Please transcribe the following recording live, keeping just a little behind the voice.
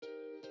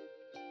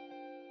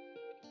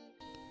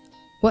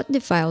What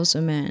defiles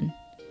a man?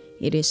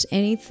 It is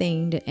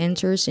anything that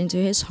enters into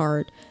his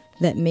heart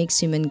that makes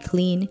him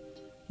unclean,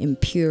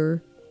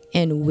 impure,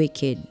 and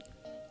wicked.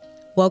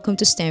 Welcome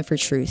to Stand for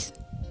Truth.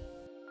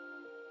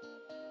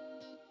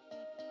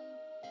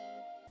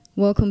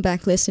 Welcome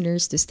back,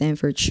 listeners, to Stand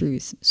for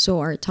Truth. So,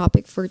 our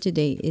topic for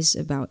today is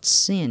about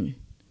sin.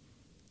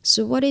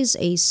 So, what is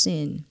a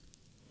sin?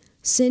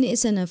 Sin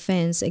is an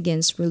offense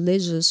against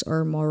religious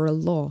or moral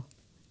law,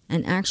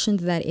 an action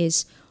that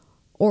is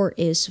or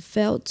is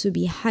felt to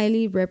be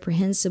highly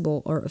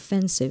reprehensible or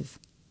offensive.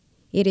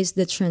 It is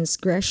the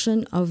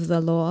transgression of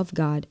the law of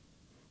God,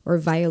 or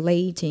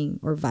violation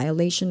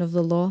of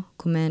the law,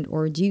 command,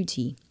 or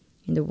duty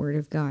in the Word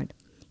of God.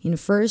 In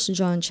 1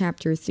 John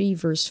chapter 3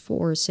 verse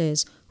 4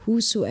 says,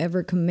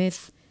 "Whosoever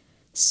committeth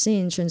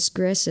sin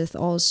transgresseth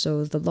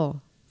also the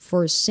law,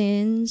 for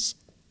sins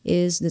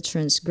is the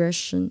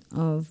transgression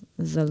of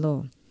the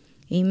law."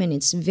 Amen.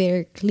 It's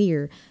very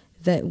clear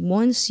that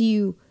once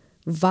you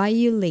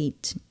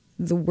violate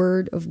the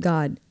word of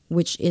God,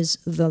 which is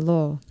the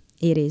law,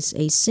 it is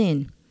a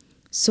sin.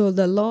 So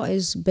the law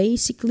is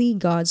basically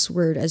God's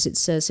word, as it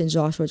says in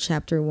Joshua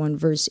chapter 1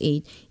 verse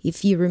 8.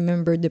 If you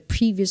remember the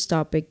previous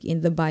topic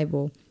in the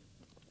Bible,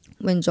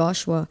 when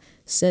Joshua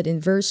said in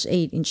verse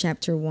 8 in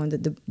chapter 1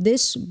 that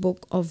this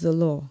book of the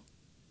law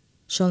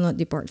shall not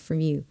depart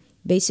from you.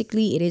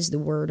 Basically, it is the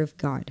word of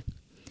God.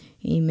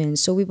 Amen.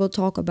 So we will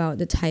talk about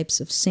the types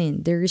of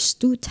sin. There is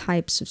two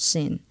types of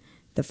sin.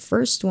 The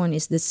first one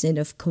is the sin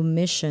of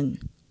commission.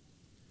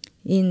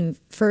 In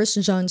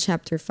 1 John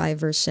chapter 5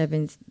 verse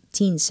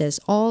 17 says,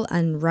 "All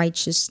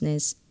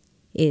unrighteousness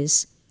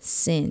is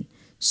sin."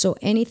 So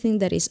anything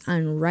that is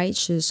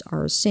unrighteous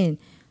are sin.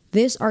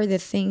 These are the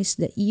things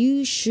that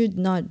you should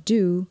not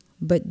do,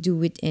 but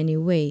do it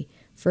anyway.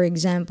 For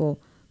example,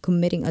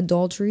 committing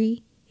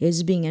adultery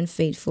is being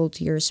unfaithful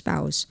to your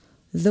spouse.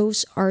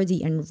 Those are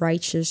the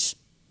unrighteous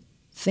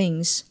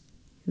things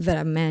that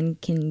a man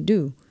can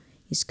do,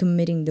 is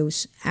committing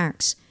those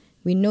acts.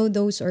 We know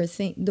those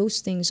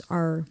things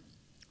are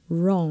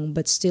wrong,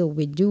 but still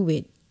we do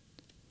it.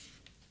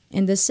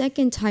 And the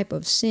second type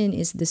of sin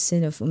is the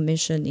sin of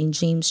omission. In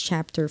James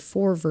chapter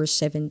 4 verse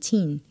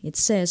 17, it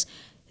says,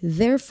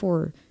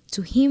 "Therefore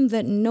to him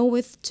that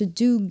knoweth to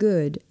do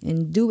good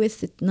and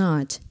doeth it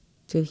not,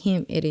 to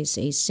him it is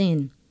a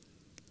sin."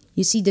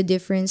 You see the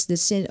difference? The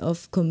sin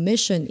of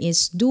commission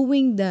is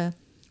doing the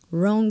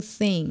wrong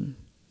thing.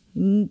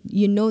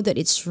 You know that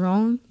it's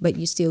wrong, but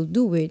you still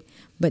do it.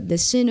 But the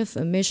sin of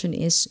omission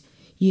is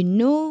you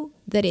know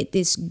that it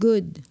is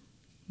good,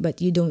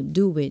 but you don't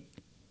do it.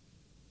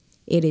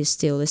 It is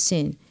still a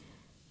sin.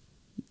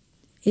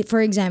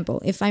 For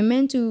example, if I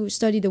meant to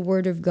study the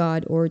Word of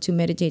God or to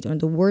meditate on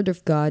the Word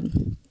of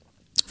God,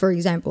 for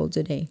example,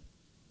 today,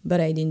 but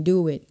I didn't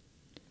do it.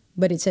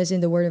 But it says in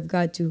the Word of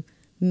God to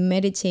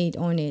meditate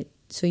on it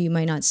so you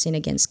might not sin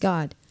against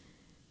God.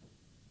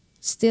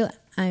 Still,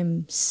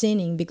 I'm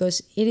sinning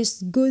because it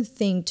is a good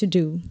thing to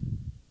do,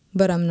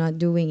 but I'm not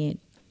doing it.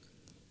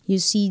 You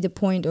see the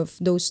point of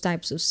those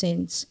types of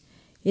sins.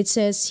 It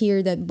says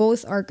here that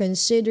both are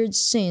considered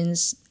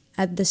sins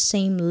at the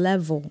same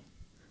level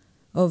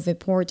of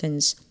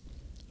importance.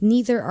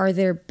 Neither are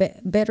there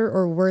better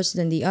or worse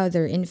than the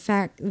other. In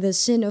fact, the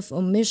sin of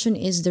omission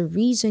is the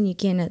reason you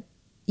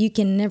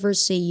can never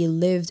say you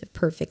lived a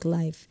perfect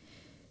life.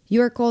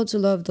 You are called to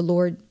love the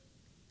Lord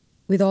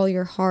with all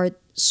your heart,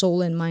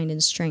 soul, and mind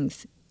and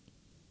strength.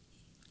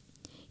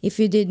 If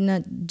you did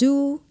not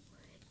do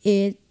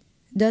it,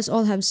 thus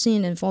all have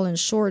sinned and fallen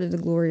short of the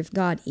glory of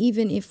God,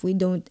 even if we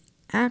don't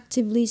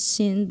actively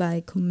sin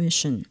by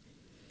commission.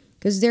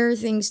 Because there are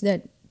things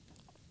that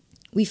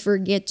we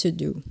forget to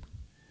do.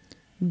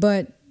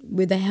 But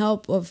with the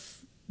help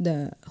of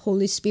the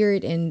Holy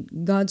Spirit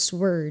and God's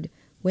Word,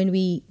 when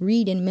we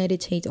read and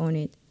meditate on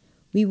it,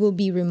 we will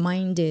be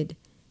reminded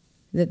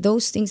that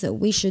those things that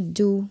we should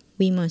do,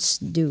 we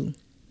must do.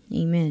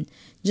 Amen.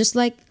 Just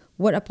like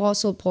what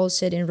Apostle Paul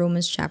said in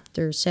Romans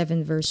chapter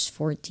 7 verse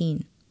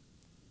 14.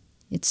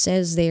 It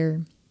says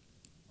there,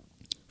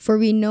 "For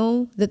we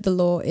know that the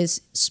law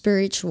is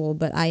spiritual,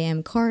 but I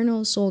am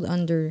carnal, sold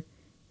under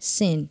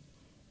sin."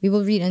 We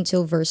will read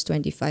until verse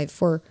 25.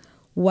 "For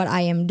what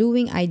I am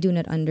doing, I do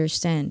not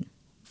understand.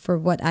 For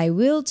what I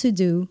will to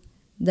do,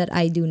 that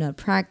I do not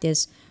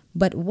practice.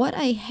 But what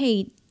I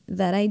hate,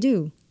 that I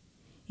do.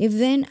 If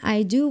then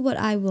I do what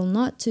I will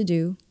not to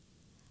do,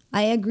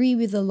 I agree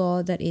with the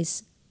law that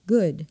is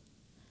good.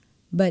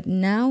 But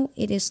now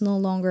it is no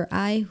longer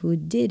I who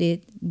did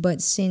it, but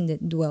sin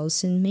that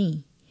dwells in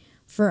me.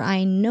 For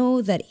I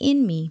know that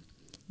in me,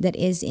 that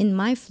is in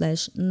my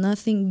flesh,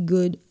 nothing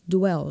good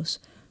dwells.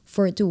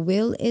 For to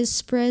will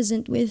is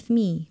present with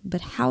me,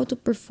 but how to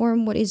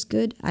perform what is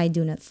good I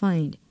do not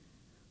find.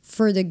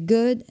 For the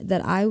good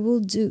that I will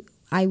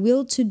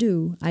to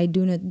do, I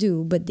do not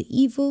do, but the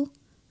evil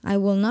I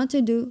will not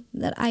to do,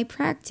 that I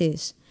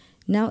practice.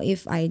 Now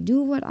if I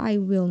do what I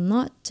will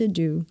not to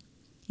do,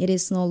 it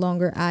is no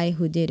longer I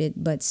who did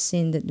it, but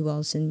sin that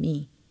dwells in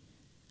me.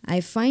 I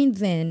find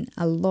then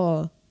a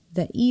law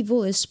that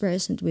evil is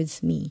present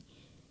with me,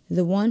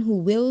 the one who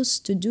wills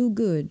to do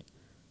good,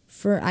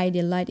 for I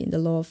delight in the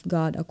law of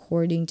God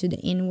according to the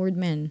inward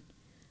man.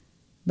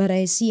 But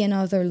I see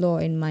another law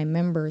in my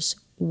members,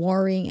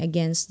 warring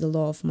against the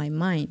law of my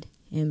mind,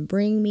 and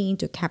bring me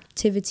into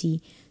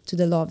captivity to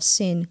the law of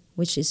sin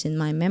which is in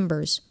my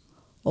members.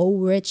 O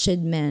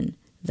wretched man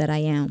that I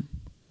am,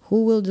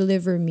 who will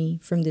deliver me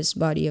from this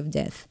body of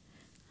death?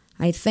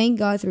 I thank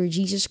God through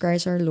Jesus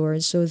Christ our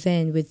Lord. So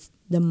then, with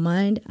the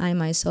mind I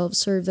myself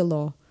serve the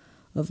law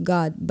of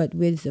God, but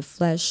with the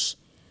flesh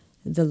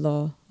the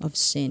law of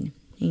sin.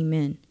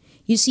 Amen.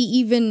 You see,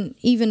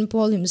 even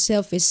Paul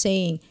himself is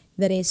saying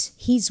that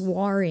he's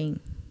warring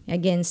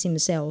against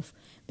himself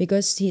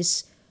because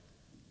his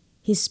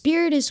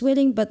spirit is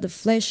willing, but the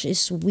flesh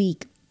is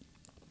weak.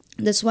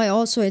 That's why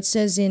also it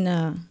says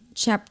in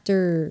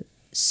chapter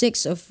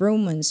 6 of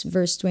Romans,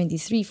 verse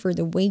 23, for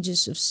the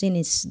wages of sin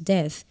is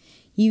death.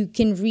 You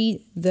can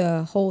read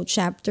the whole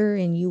chapter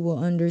and you will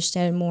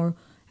understand more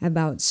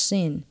about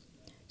sin.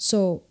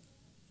 So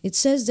it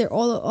says that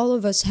all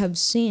of us have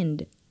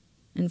sinned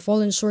and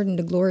fallen short in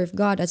the glory of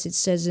God, as it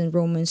says in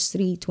Romans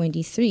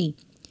 3:23.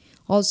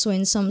 Also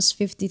in Psalms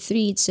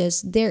 53, it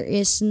says, there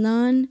is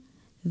none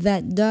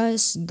that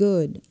does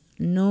good,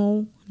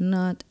 no,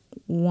 not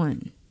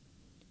one.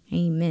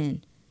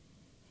 Amen.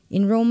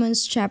 In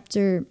Romans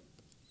chapter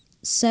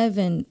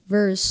 7,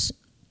 verse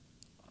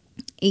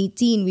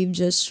 18, we've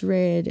just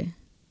read,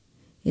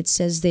 it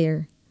says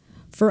there,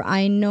 for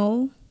I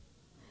know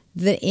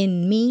that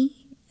in me,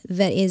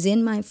 that is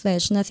in my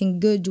flesh, nothing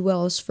good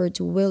dwells, for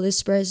to will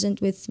is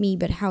present with me,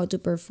 but how to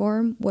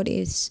perform what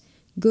is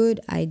good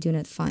I do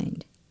not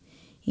find.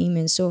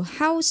 Amen. So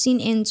how sin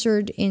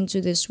entered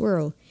into this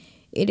world?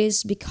 It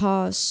is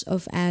because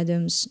of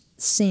Adam's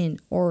sin,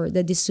 or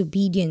the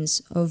disobedience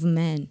of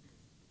man.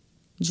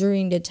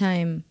 During the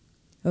time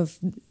of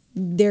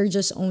there are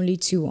just only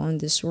two on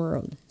this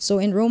world. So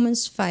in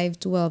Romans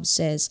 5:12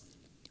 says,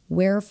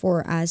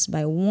 wherefore as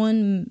by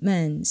one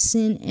man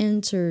sin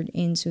entered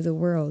into the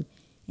world,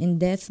 and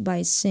death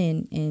by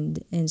sin,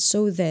 and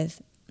so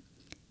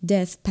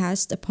death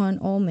passed upon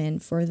all men,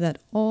 for that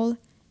all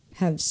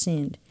have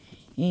sinned.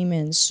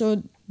 Amen.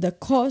 So the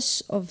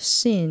cause of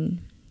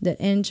sin that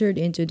entered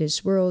into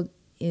this world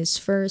is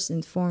first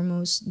and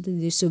foremost the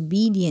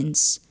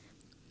disobedience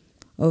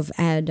of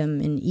Adam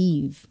and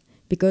Eve,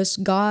 because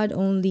God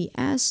only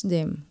asked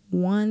them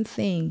one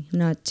thing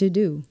not to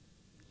do.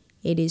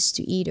 It is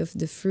to eat of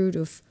the fruit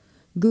of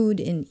good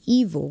and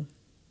evil.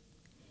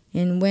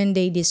 And when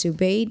they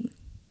disobeyed,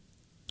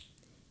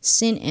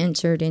 sin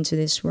entered into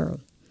this world.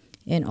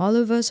 And all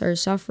of us are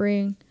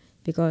suffering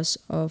because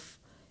of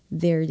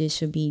their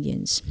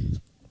disobedience.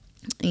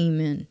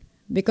 Amen.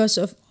 Because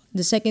of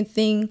the second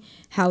thing,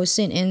 how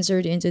sin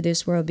entered into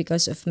this world,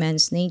 because of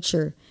man's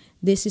nature.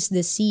 This is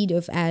the seed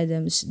of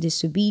Adam's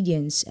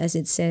disobedience, as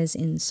it says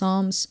in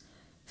Psalms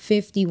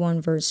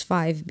 51 verse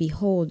 5,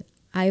 behold,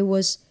 I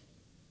was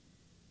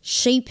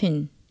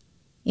shapen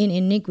in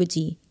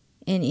iniquity,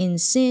 and in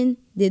sin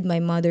did my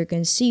mother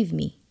conceive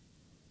me.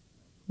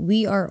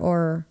 We are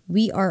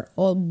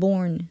all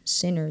born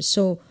sinners.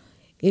 So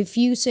if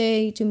you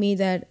say to me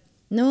that,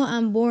 no,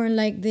 I'm born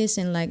like this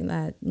and like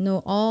that.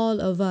 No, all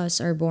of us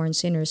are born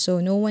sinners. So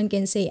no one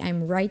can say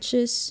I'm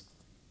righteous,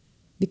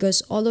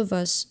 because all of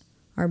us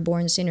are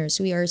born sinners.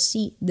 We are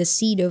the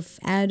seed of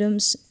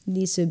Adam's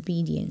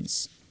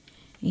disobedience.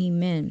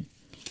 Amen.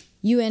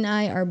 You and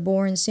I are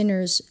born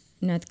sinners,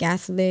 not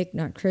Catholic,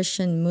 not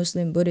Christian,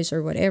 Muslim, Buddhist,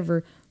 or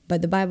whatever.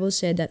 But the Bible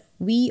said that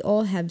we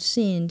all have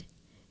sinned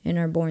and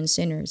are born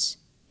sinners.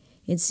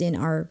 It's in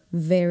our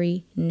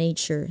very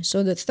nature.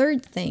 So the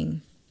third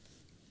thing,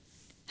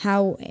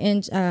 how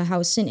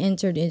sin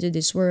entered into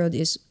this world,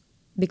 is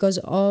because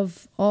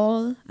of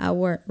all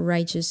our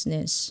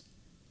righteousness.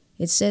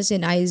 It says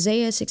in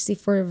Isaiah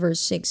 64 verse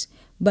 6,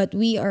 but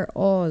we are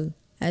all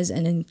as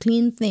an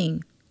unclean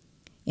thing,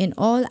 and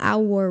all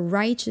our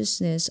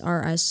righteousness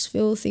are as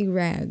filthy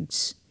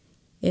rags,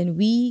 and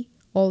we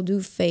all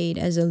do fade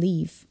as a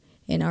leaf,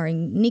 and our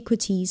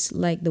iniquities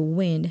like the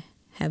wind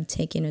have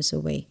taken us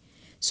away.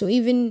 So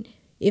even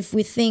if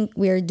we think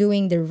we are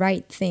doing the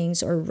right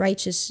things, or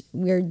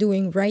we are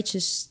doing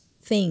righteous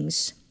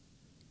things,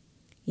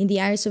 in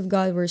the eyes of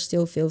God, we're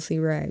still filthy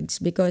rags.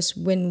 Because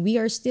when we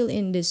are still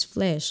in this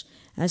flesh,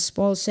 as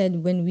Paul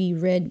said when we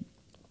read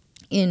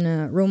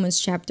in Romans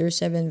chapter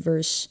 7,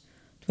 verse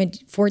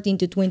 14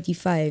 to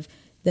 25,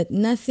 that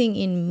nothing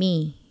in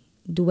me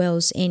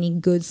dwells any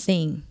good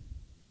thing.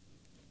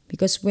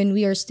 Because when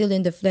we are still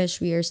in the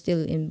flesh, we are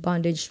still in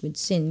bondage with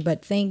sin.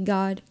 But thank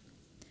God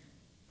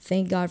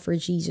for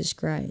Jesus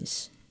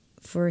Christ,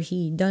 for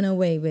He done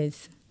away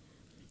with.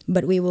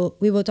 But we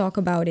will talk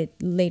about it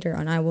later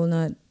on. I will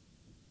not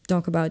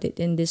talk about it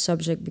in this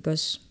subject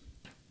because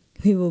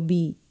we will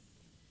be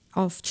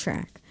off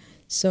track.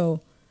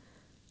 So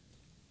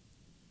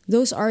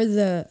those are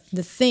the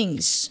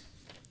things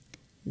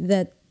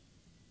that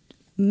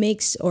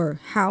makes, or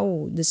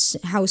how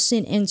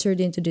sin entered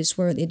into this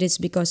world. It is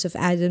because of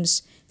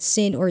Adam's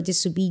sin or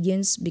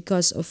disobedience,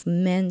 because of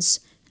man's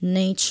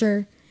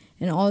nature,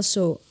 and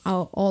also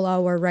all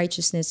our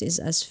righteousness is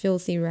as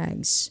filthy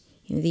rags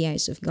in the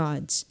eyes of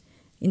God's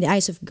in the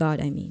eyes of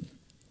God, I mean.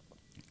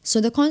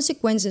 So the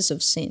consequences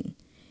of sin.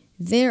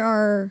 There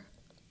are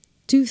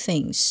two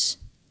things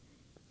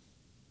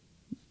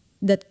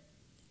that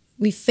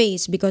we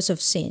face because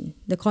of sin.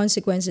 The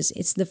consequences,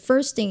 it's the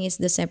first thing is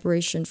the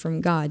separation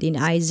from God. In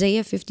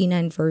Isaiah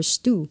 59 verse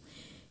 2,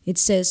 it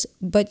says,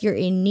 "But your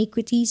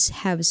iniquities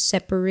have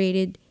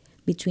separated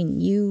between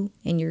you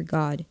and your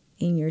God,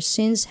 and your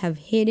sins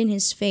have hidden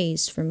his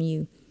face from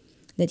you,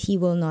 that he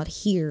will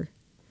not hear."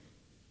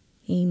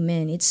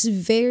 Amen. It's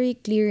very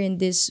clear in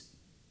this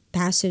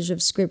passage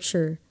of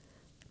scripture,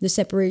 the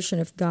separation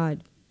of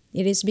God.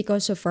 It is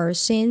because of our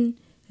sin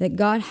that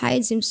God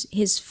hides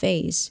his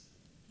face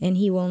and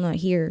he will not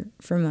hear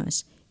from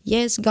us.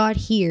 Yes, God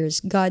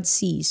hears, God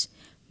sees,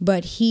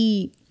 but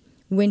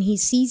when he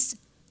sees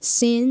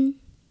sin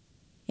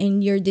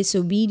and your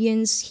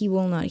disobedience, he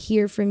will not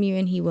hear from you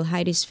and he will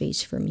hide his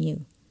face from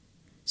you.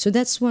 So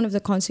that's one of the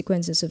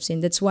consequences of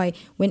sin. That's why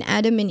when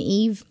Adam and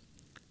Eve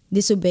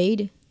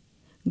disobeyed,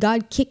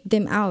 God kicked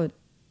them out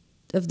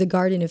of the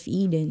Garden of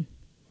Eden.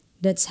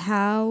 That's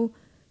how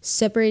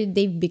separated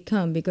they've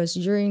become, because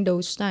during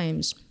those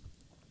times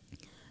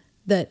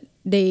that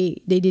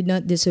they did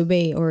not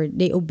disobey or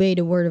they obey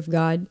the word of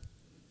God,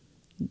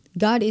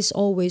 God is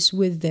always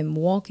with them,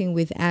 walking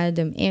with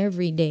Adam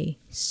every day,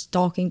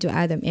 talking to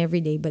Adam every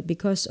day. But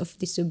because of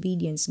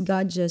disobedience,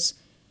 God just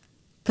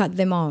cut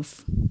them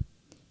off,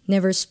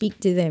 never speak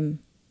to them.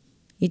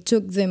 It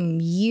took them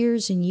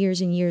years and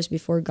years and years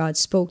before God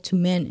spoke to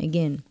men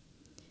again.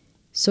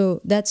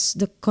 So that's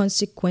the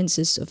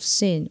consequences of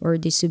sin or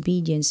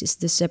disobedience, is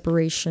the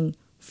separation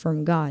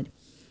from God.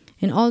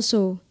 And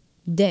also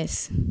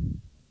death.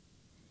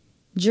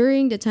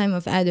 During the time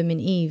of Adam and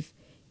Eve,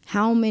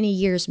 how many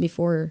years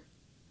before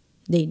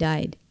they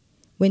died?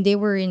 When they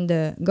were in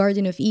the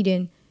Garden of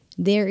Eden,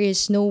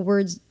 there's no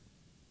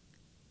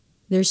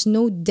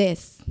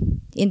death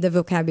in the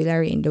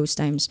vocabulary in those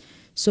times.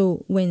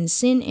 So when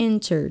sin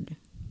entered,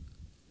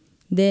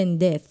 then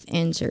death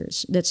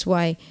enters. That's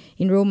why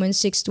in Romans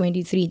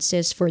 6:23 it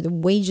says, "For the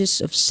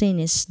wages of sin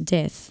is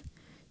death."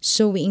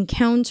 So we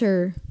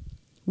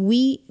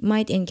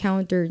might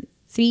encounter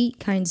three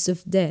kinds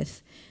of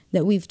death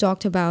that we've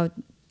talked about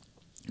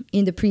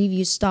in the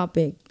previous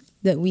topic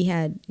that we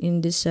had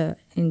in this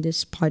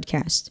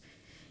podcast.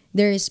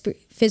 There is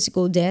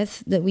physical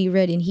death that we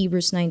read in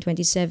Hebrews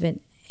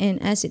 9:27,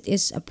 and as it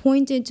is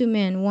appointed to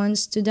man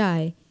once to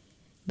die,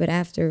 but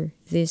after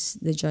this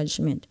the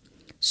judgment.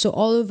 So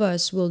all of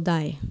us will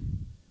die.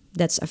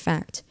 That's a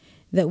fact.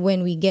 That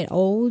when we get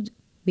old,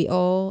 we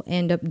all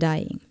end up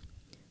dying.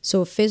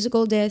 So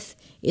physical death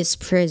is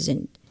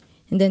present.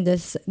 And then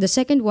the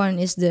second one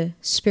is the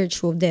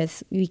spiritual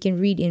death. We can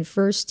read in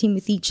 1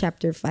 Timothy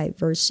chapter 5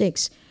 verse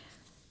 6.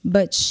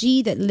 "But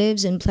she that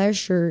lives in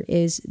pleasure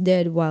is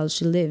dead while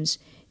she lives."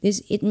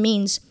 It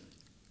means,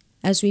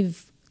 as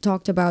we've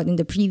talked about in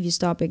the previous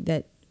topic,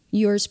 that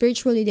you are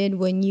spiritually dead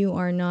when you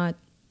are not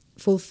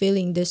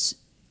fulfilling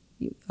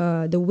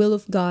the will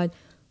of God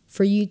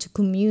for you to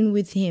commune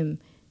with him.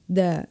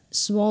 The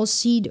small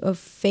seed of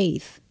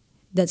faith,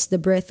 that's the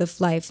breath of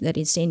life that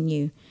is in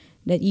you,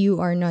 that you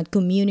are not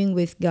communing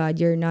with God.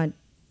 You're not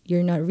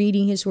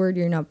reading his word,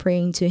 you're not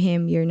praying to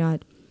him, you're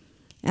not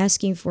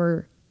asking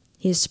for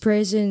his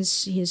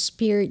presence, his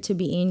spirit to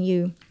be in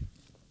you.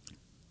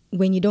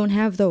 When you don't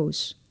have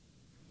those,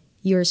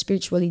 you're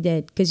spiritually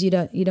dead, because you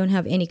don't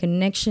have any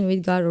connection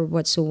with God or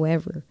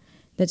whatsoever.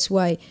 That's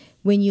why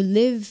when you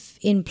live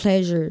in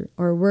pleasure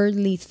or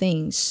worldly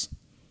things,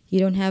 you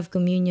don't have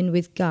communion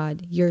with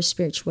God, you're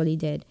spiritually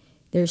dead.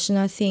 There's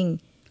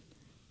nothing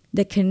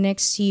that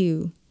connects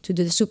you to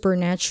the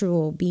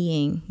supernatural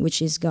being,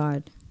 which is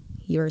God.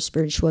 You're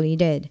spiritually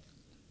dead.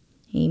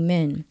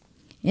 Amen.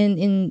 And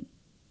in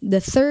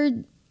the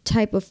third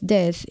type of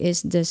death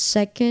is the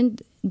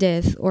second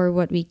death, or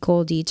what we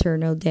call the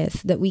eternal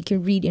death, that we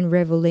can read in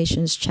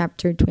Revelations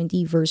chapter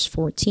 20 verse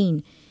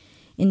 14.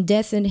 "And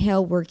death and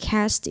hell were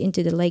cast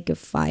into the lake of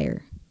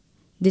fire."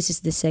 This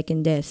is the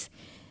second death.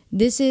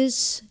 This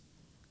is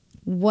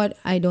what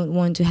I don't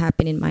want to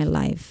happen in my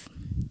life.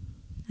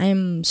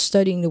 I'm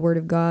studying the word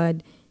of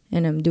God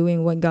and I'm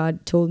doing what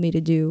God told me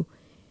to do,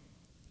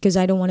 because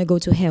I don't want to go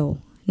to hell.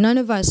 None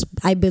of us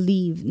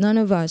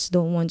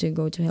don't want to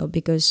go to hell,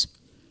 because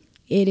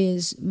it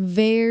is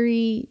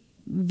very,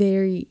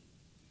 very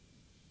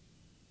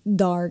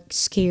dark,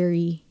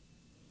 scary,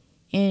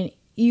 and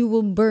you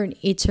will burn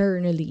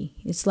eternally.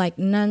 It's like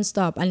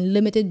non-stop,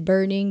 unlimited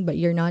burning, but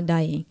you're not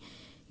dying.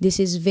 This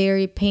is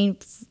very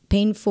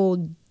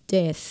painful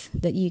death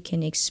that you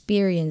can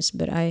experience,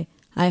 but I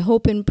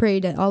hope and pray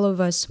that all of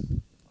us,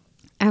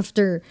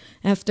 after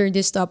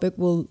this topic,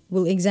 will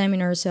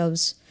examine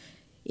ourselves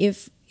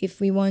if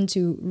we want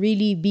to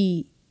really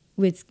be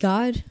with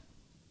God,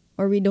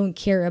 or we don't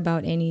care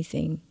about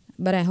anything.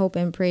 But I hope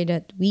and pray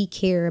that we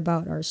care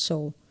about our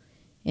soul.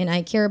 And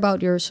I care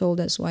about your soul.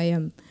 That's why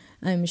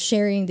I'm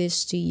sharing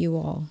this to you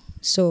all.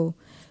 So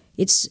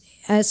it's,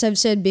 as I've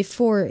said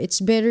before, it's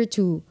better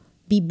to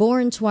be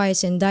born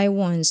twice and die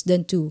once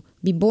than to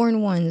be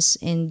born once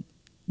and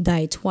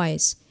die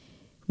twice.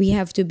 We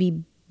have to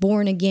be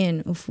born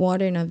again of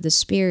water and of the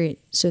Spirit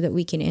so that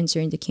we can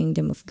enter in the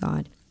kingdom of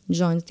God.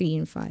 John 3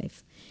 and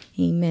 5.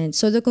 Amen.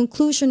 So the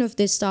conclusion of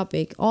this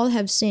topic, all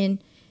have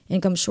sinned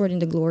and come short in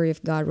the glory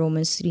of God.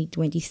 Romans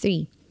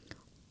 3:23.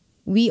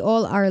 We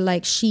all are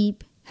like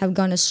sheep, have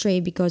gone astray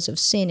because of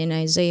sin in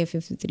Isaiah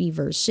 53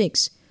 verse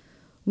 6.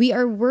 We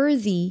are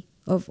worthy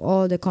of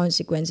all the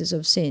consequences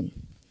of sin.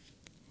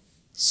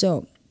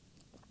 So,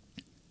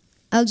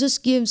 I'll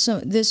just give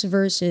these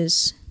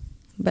verses,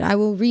 but I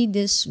will read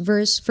this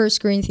verse,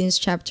 1 Corinthians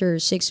chapter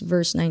 6,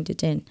 verse 9 to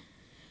 10.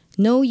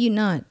 Know ye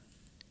not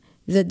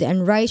that the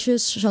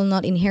unrighteous shall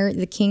not inherit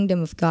the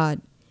kingdom of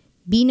God?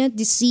 Be not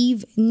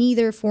deceived,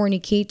 neither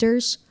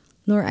fornicators,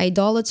 nor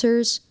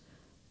idolaters,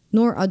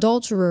 nor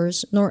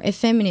adulterers, nor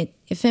effeminate.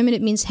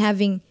 Effeminate means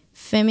having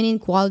feminine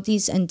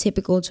qualities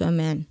untypical to a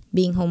man,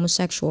 being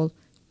homosexual.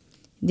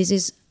 This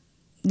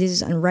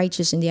is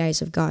unrighteous in the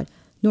eyes of God.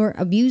 Nor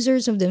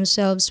abusers of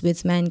themselves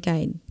with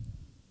mankind.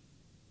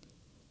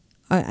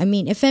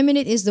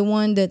 Effeminate is the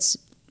one that's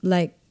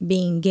like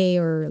being gay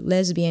or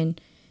lesbian.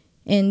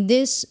 And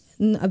this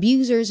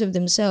abusers of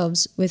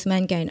themselves with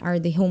mankind are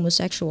the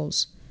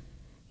homosexuals.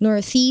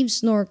 Nor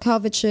thieves, nor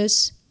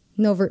covetous,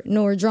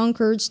 nor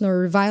drunkards, nor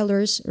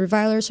revilers.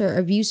 Revilers are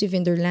abusive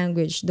in their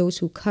language, those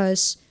who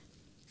cuss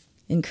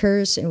and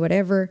curse and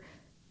whatever.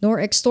 Nor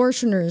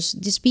extortioners.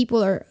 These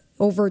people are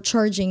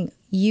overcharging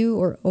you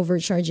or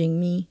overcharging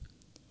me,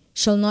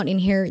 shall not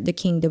inherit the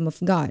kingdom of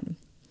God.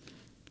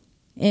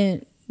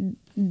 And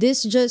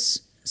this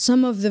just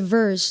some of the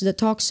verse that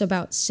talks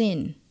about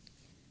sin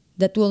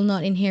that will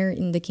not inherit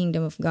in the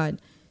kingdom of God.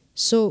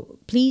 So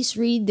please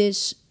read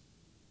this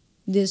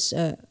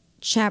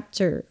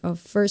chapter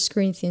of 1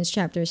 Corinthians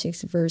chapter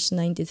 6 verse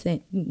 9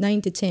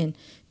 to 10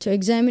 to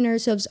examine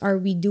ourselves. Are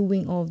we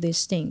doing all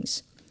these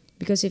things?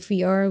 Because if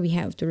we are, we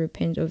have to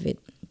repent of it.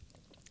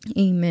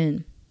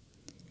 Amen.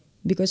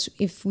 Because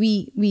if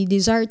we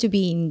desire to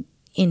be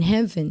in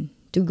heaven,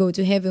 to go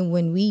to heaven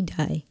when we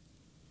die,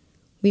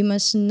 we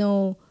must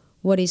know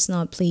what is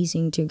not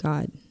pleasing to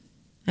God.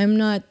 I'm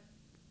not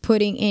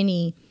putting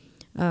any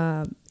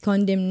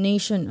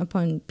condemnation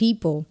upon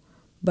people,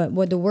 but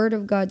what the Word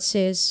of God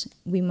says,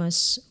 we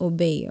must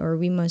obey, or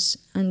we must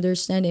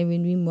understand, and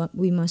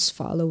we must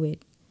follow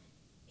it.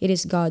 It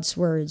is God's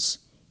words.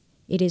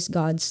 It is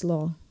God's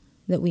law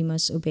that we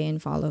must obey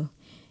and follow.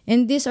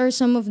 And these are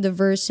some of the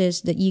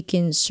verses that you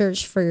can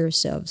search for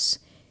yourselves.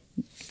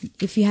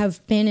 If you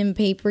have pen and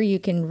paper, you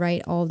can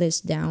write all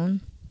this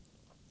down.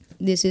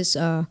 This is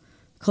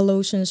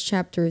Colossians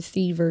chapter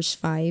 3 verse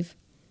 5,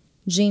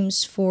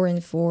 James 4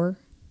 and 4,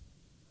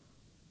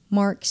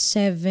 Mark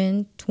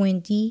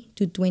 7:20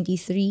 to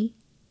 23,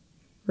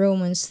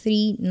 Romans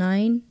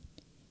 3:9,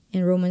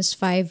 and Romans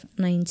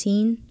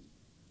 5:19,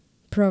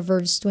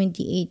 Proverbs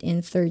 28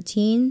 and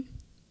 13,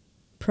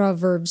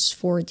 Proverbs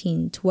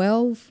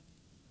 14:12,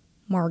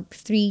 Mark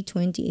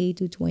 3:28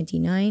 to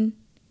 29,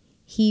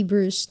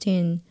 Hebrews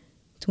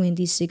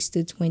 10:26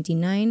 to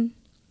 29,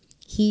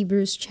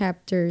 Hebrews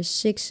chapter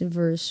 6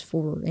 verse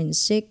 4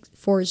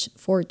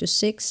 to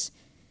 6,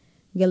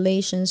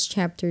 Galatians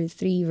chapter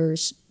 3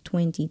 verse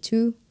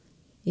 22,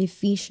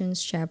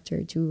 Ephesians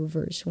chapter 2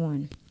 verse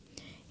 1.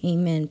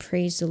 Amen.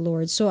 Praise the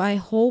Lord. So I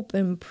hope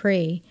and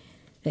pray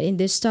that in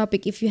this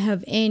topic, if you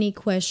have any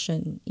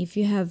question, if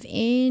you have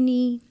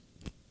any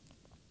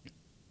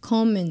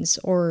comments,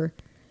 or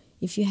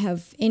if you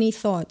have any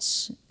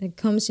thoughts that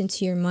comes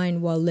into your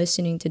mind while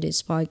listening to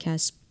this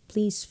podcast,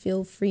 please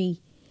feel free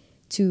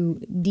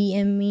to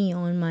DM me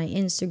on my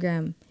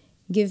Instagram.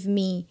 Give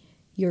me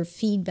your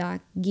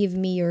feedback. Give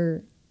me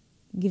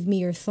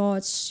your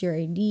thoughts, your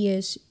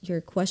ideas,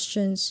 your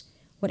questions,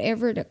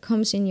 whatever that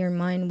comes in your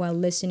mind while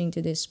listening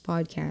to this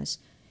podcast,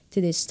 to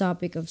this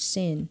topic of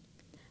sin.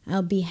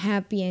 I'll be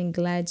happy and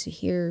glad to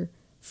hear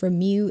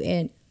from you,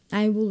 and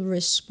I will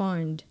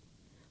respond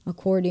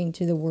according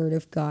to the Word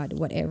of God,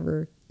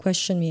 whatever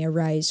question may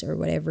arise, or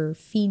whatever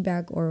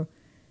feedback or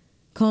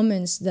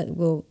comments that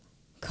will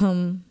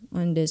come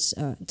on this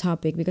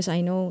topic, because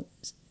I know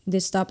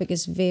this topic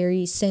is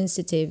very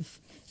sensitive,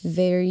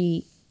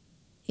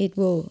 it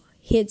will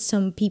hit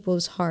some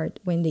people's heart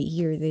when they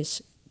hear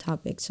this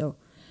topic. So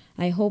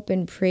I hope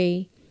and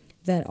pray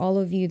that all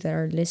of you that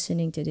are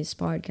listening to this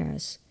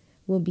podcast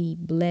will be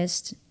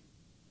blessed,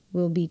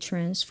 will be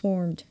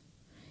transformed,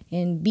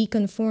 and be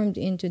conformed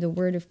into the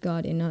Word of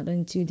God and not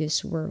into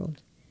this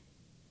world.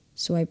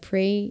 So I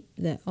pray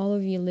that all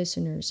of you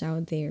listeners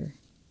out there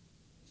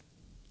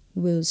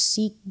will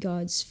seek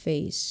God's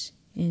face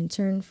and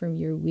turn from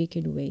your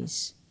wicked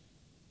ways.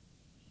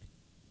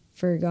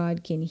 For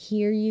God can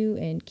hear you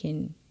and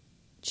can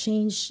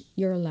change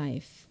your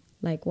life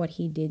like what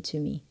He did to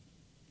me.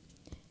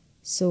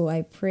 So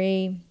I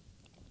pray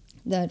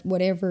that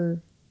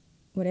whatever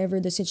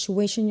the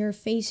situation you're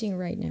facing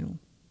right now,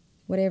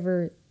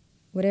 whatever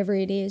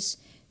it is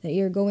that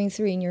you're going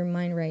through in your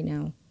mind right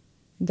now,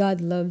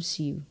 God loves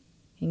you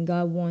and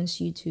God wants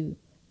you to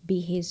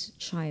be His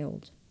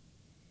child.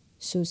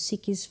 So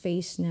seek his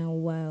face now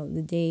while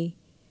the day,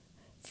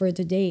 for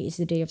today is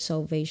the day of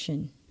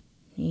salvation.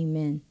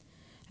 Amen.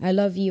 I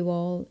love you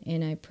all,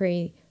 and I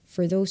pray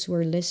for those who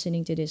are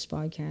listening to this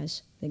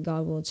podcast that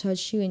God will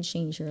touch you and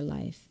change your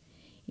life.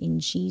 In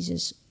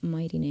Jesus'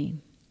 mighty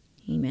name,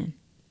 amen.